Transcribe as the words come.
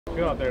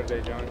Feel out there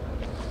today, Johnny?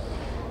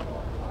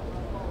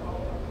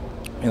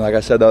 Like I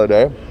said the other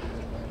day,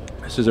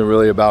 this isn't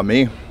really about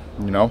me,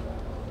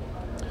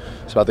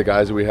 It's about the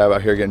guys that we have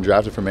out here getting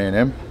drafted from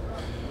A&M.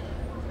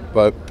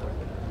 But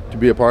to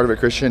be a part of it,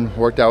 Christian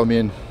worked out with me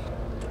in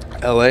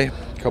LA a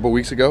couple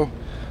weeks ago.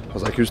 I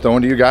was like, who's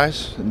throwing to you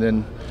guys? And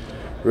then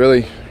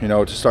really,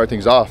 to start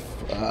things off,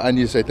 I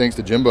need to say thanks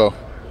to Jimbo,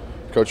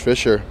 Coach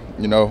Fisher.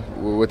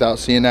 Without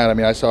seeing that,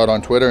 I saw it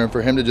on Twitter, and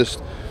for him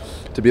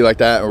to be like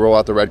that and roll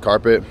out the red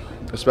carpet,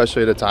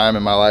 especially at a time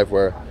in my life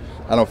where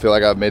I don't feel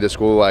like I've made the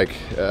school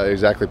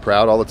exactly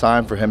proud all the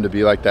time, for him to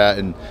be like that.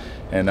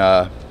 And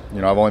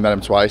I've only met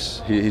him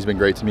twice. He's been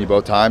great to me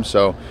both times.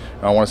 So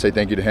I want to say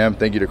thank you to him.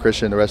 Thank you to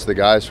Christian and the rest of the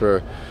guys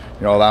for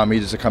allowing me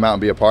just to come out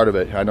and be a part of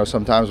it. I know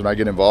sometimes when I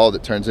get involved,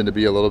 it turns into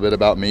be a little bit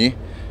about me,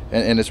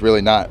 and it's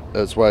really not.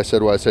 That's why I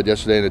said what I said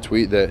yesterday in a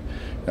tweet, that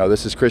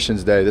this is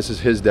Christian's day. This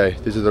is his day.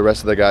 These are the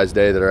rest of the guys'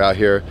 day that are out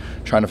here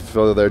trying to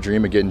fulfill their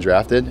dream of getting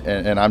drafted,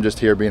 and I'm just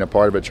here being a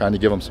part of it, trying to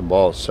give them some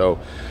balls. So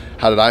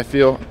how did I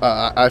feel?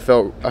 I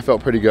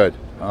felt pretty good.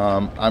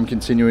 I'm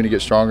continuing to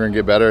get stronger and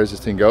get better as this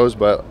thing goes,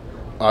 but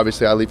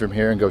obviously I leave from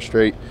here and go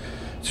straight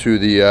to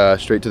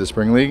the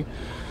spring league.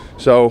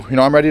 So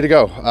I'm ready to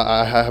go.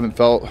 I haven't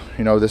felt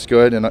this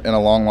good in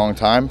a long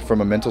time,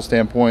 from a mental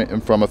standpoint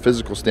and from a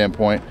physical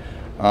standpoint.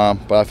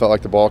 But I felt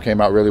like the ball came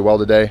out really well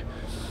today.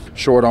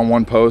 Short on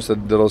one post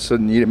that'll sit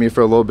and eat at me for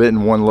a little bit,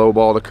 and one low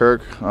ball to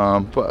Kirk.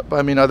 But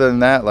other than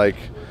that,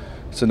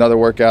 it's another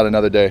workout,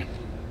 another day.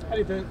 How do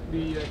you think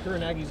the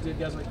current Aggies did,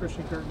 guys like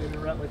Christian, Kirk, David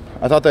Rattler?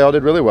 I thought they all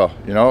did really well.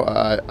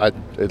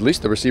 At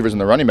least the receivers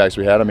and the running backs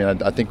we had.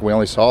 I think we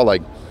only saw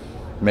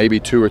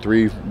maybe two or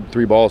three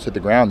balls hit the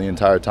ground the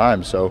entire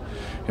time. So,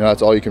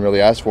 that's all you can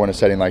really ask for in a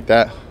setting like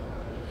that.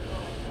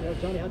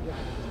 Johnny, how different did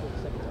this feel the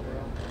second time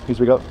around? Can you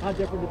speak up? How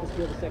different did this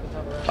feel the second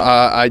time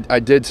around? I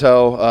did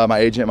tell my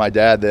agent and my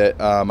dad that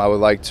I would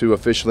like to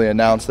officially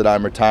announce that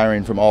I'm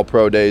retiring from all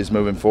pro days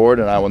moving forward,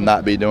 and I will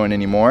not be doing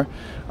any more.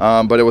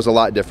 But it was a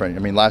lot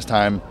different. Last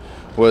time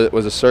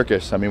was a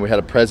circus. We had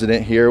a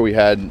president here. We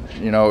had,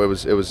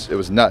 it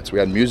was nuts. We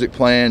had music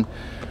playing,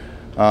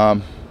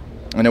 and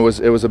it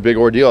was a big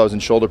ordeal. I was in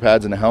shoulder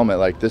pads and a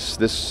helmet.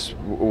 This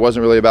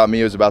wasn't really about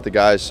me. It was about the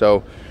guys.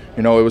 So,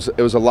 it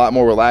was a lot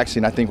more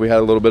relaxing. I think we had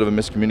a little bit of a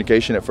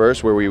miscommunication at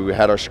first, where we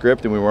had our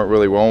script and we weren't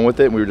really rolling with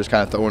it, and we were just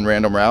kind of throwing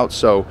random routes.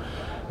 So,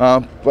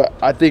 but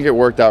I think it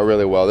worked out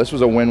really well. This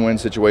was a win-win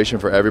situation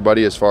for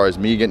everybody, as far as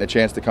me getting a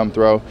chance to come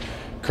throw,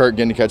 Kirk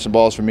getting to catch some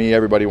balls for me.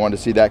 Everybody wanted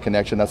to see that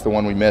connection. That's the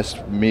one we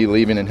missed, me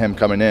leaving and him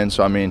coming in.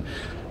 So,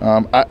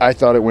 I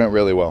thought it went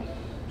really well.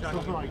 Johnny,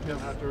 you feel like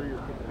after your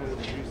competitive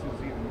juices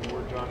even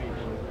more, Johnny,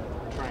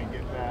 to try and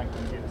get back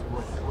and get to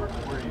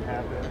where you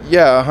have been?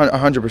 Yeah,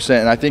 100%.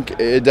 And I think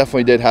it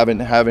definitely did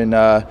having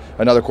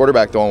another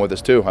quarterback throwing with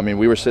us too.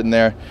 We were sitting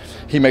there.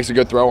 He makes a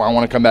good throw. I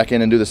want to come back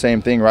in and do the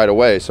same thing right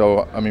away.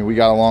 So, we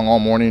got along all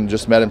morning and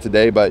just met him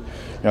today. But,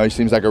 he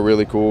seems like a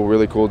really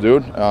cool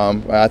dude.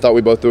 I thought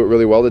we both threw it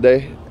really well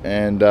today.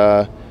 And,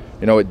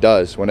 it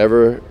does.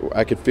 Whenever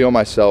I could feel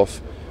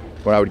myself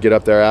when I would get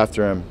up there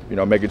after him,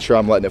 making sure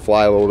I'm letting it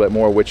fly a little bit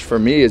more, which for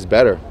me is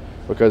better.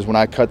 Because when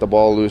I cut the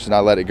ball loose and I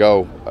let it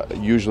go,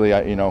 usually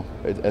I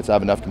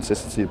have enough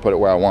consistency to put it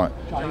where I want.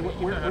 Johnny,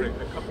 you had a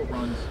couple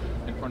runs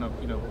in front of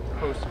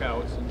pro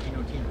scouts, and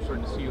teams are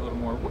starting to see you a little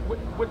more.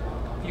 What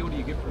feel do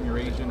you get from your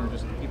agent or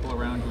just the people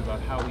around you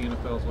about how the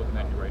NFL is looking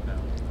at you right now?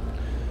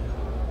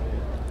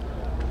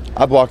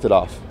 I blocked it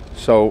off,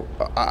 so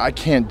I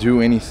can't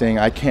do anything.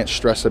 I can't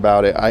stress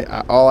about it.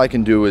 All I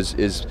can do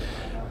is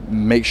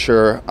make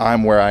sure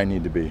I'm where I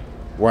need to be,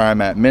 where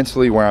I'm at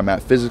mentally, where I'm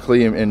at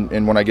physically,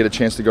 and when I get a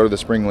chance to go to the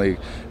spring league,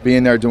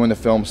 being there doing the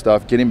film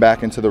stuff, getting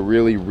back into the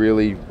really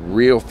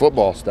real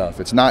football stuff.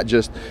 It's not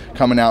just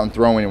coming out and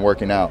throwing and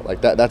working out.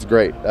 That's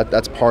great.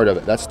 That's part of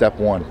it. That's step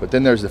one. But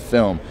then there's the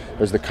film,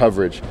 there's the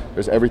coverage,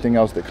 there's everything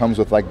else that comes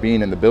with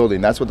being in the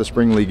building. That's what the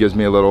spring league gives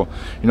me a little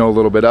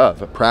bit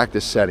of. A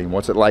practice setting.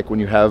 What's it like when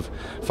you have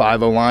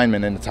 5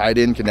 linemen and a tight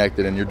end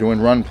connected and you're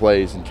doing run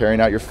plays and carrying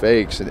out your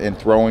fakes and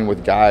throwing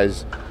with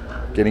guys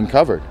getting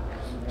covered.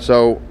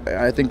 So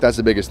I think that's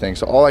the biggest thing.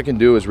 So all I can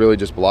do is really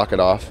just block it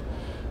off.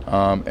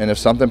 And if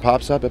something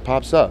pops up, it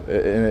pops up.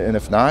 And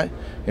if not,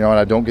 and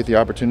I don't get the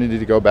opportunity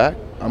to go back,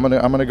 I'm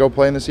gonna go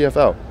play in the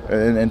CFL,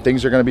 and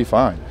things are gonna be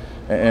fine.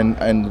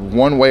 And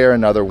one way or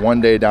another,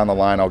 one day down the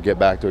line, I'll get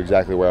back to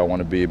exactly where I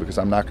want to be, because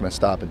I'm not going to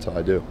stop until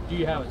I do. Do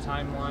you have a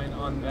timeline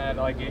on that?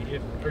 Are you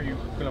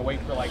going to wait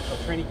for till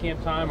training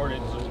camp time, or do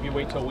you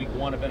wait till week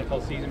 1 of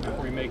NFL season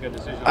before you make a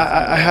decision?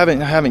 I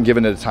haven't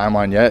given it a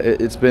timeline yet.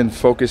 It's been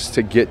focused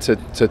to get to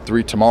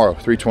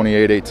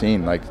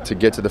 3/28/18, to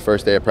get to the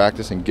first day of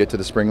practice and get to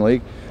the spring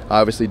league.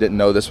 I obviously didn't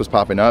know this was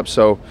popping up,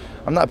 so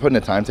I'm not putting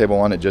a timetable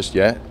on it just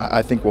yet.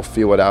 I think we'll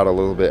feel it out a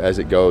little bit as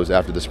it goes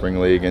after the spring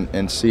league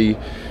and see.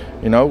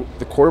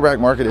 The quarterback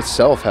market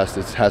itself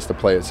has to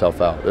play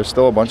itself out. There's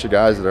still a bunch of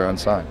guys that are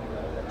unsigned.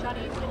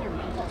 Johnny, it's been your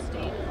mental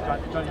state. What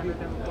have you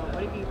been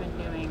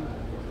doing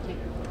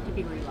to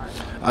be where you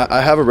are?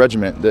 I have a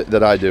regiment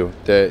that I do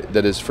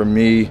that is for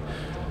me.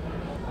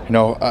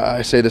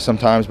 I say this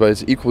sometimes, but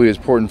it's equally as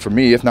important for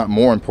me, if not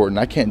more important.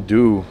 I can't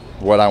do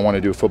what I want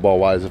to do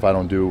football-wise if I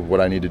don't do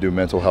what I need to do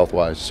mental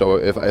health-wise. So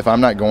if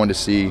I'm not going to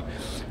see,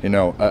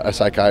 a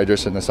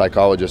psychiatrist and a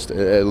psychologist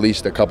at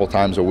least a couple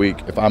times a week,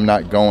 if I'm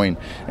not going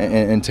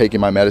and taking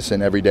my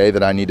medicine every day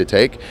that I need to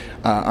take,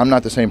 I'm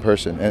not the same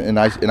person, and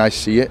I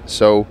see it.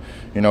 So,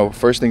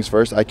 first things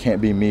first, I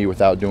can't be me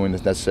without doing the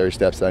necessary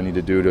steps that I need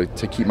to do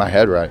to keep my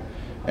head right.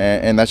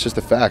 And that's just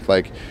a fact.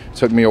 Like, it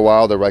took me a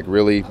while to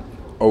really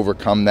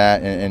overcome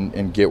that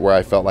and get where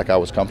I felt like I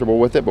was comfortable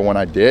with it. But when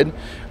I did,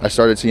 I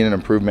started seeing an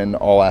improvement in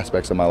all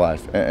aspects of my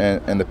life.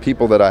 And the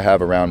people that I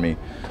have around me,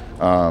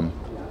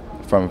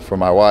 from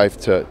my wife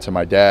to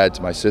my dad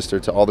to my sister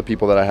to all the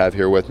people that I have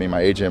here with me,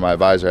 my agent, my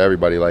advisor,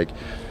 everybody, like,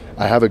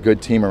 I have a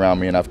good team around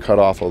me, and I've cut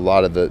off a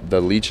lot of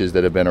the leeches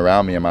that have been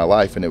around me in my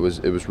life, and it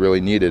was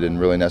really needed and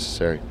really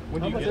necessary.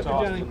 When you get to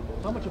Austin,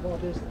 how much of all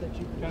this that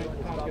you've been doing is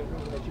about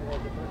proving that you are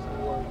the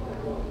person you are?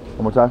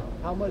 One more time?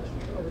 How much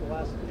over the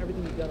last,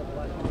 everything you've done over the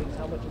last few weeks,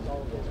 how much is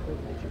all of this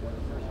proving that you are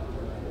the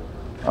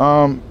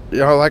person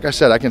you are? Like I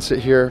said, I can sit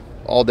here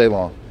all day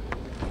long.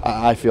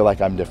 I feel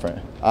like I'm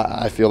different.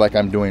 I feel like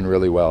I'm doing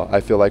really well. I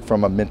feel like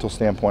from a mental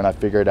standpoint, I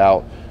figured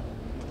out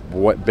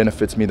what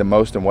benefits me the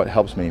most and what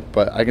helps me.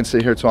 But I can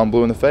sit here till I'm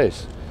blue in the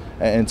face.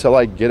 And until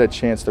I get a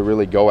chance to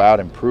really go out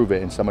and prove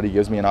it and somebody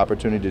gives me an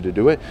opportunity to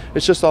do it,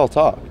 it's just all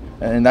talk.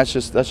 And that's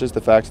just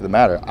the facts of the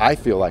matter. I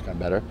feel like I'm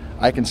better.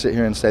 I can sit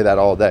here and say that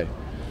all day.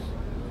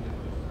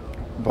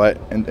 But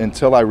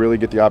until I really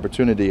get the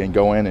opportunity and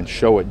go in and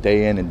show it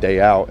day in and day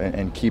out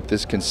and keep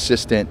this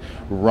consistent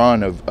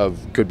run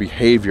of good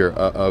behavior,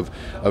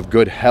 of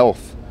good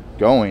health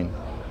going,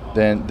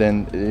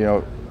 then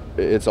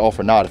it's all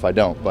for naught if I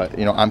don't. But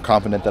I'm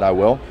confident that I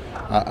will.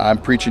 I'm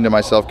preaching to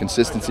myself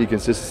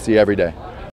consistency every day.